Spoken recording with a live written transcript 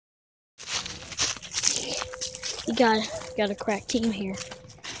You got a crack team here.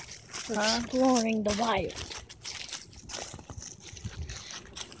 Exploring the wild.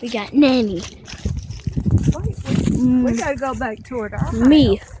 We got Nanny. We gotta go back toward our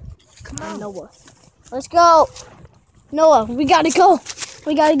Me. house. Come on. Noah. Let's go. Noah, we gotta go.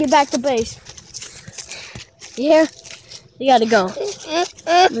 We gotta get back to base. You hear? You gotta go.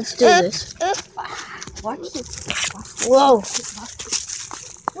 Let's do this. Watch this. Whoa.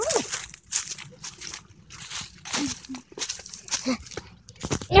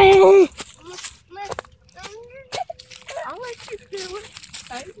 I'll let you do it.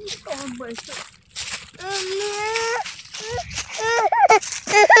 Baby's going with it.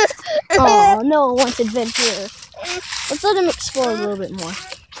 Oh, Noah wants adventure. Let's let him explore a little bit more.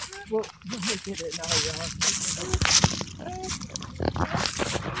 We'll get it in our yard.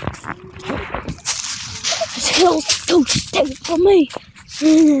 This hill's too steep for me.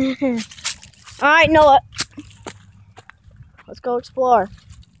 Alright, Noah. Let's go explore.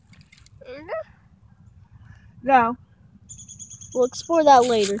 No. We'll explore that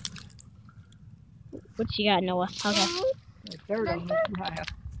later. What you got, Noah? Okay. There's dirt on this path.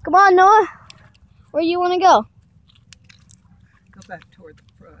 Come on, Noah. Where you want to go? Go back toward the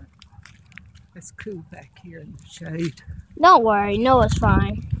front. It's cool back here in the shade. Don't worry, Noah's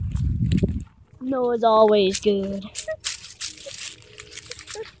fine. Noah's always good.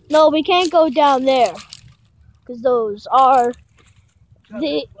 No, we can't go down there. Because those are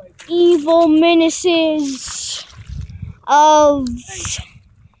the evil menaces of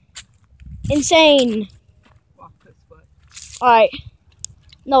insane. Walk this way. Alright.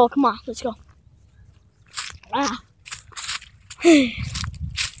 Noah, come on, let's go. Ah.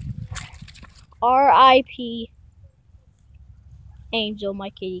 R.I.P. Angel, my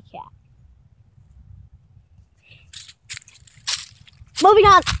kitty cat. Moving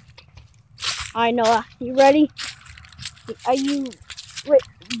on. Alright, Noah, you ready? Are you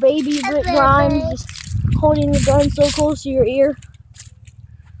baby Rick Grimes just holding the gun so close to your ear?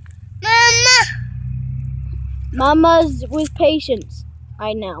 Mama's with patients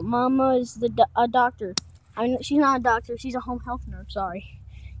right now. Mama is a doctor. I mean, she's not a doctor. She's a home health nurse. Sorry.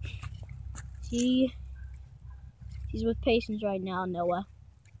 She's with patients right now, Noah.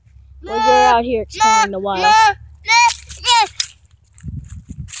 Well, you're out here exploring the wild. This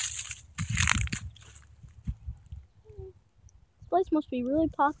place must be really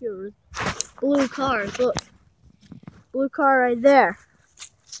popular with blue cars. Look, blue car right there.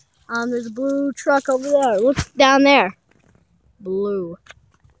 There's a blue truck over there. Look down there. Blue.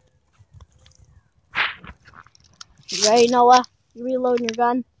 You ready, Noah? You reloading your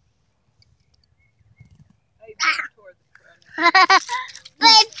gun? Hey, back toward the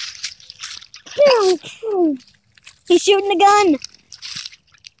front. He's shooting the gun.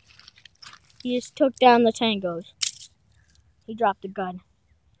 He just took down the tangos. He dropped the gun.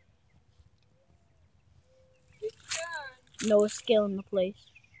 No skill in the place.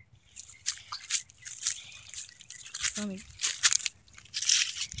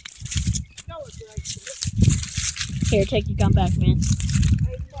 Here, take your gun back, man.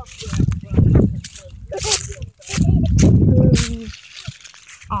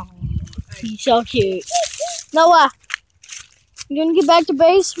 Oh, he's so cute. Noah, you gonna get back to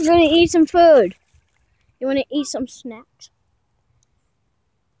base? We're gonna eat some food. You wanna eat some snacks?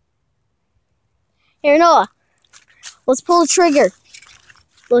 Here, Noah. Let's pull the trigger.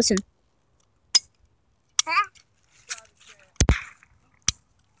 Listen.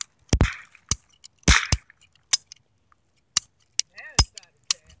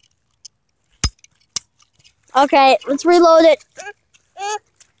 Okay, let's reload it.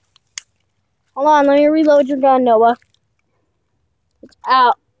 Hold on, let me reload your gun, Noah. It's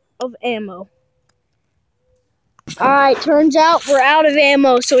out of ammo. Alright, turns out we're out of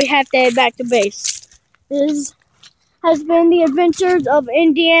ammo, so we have to head back to base. This has been the adventures of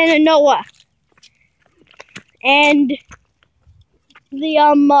Indiana Noah. And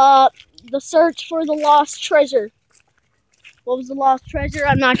the search for the lost treasure. What was the lost treasure?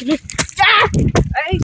 I'm not gonna... Ah! Hey!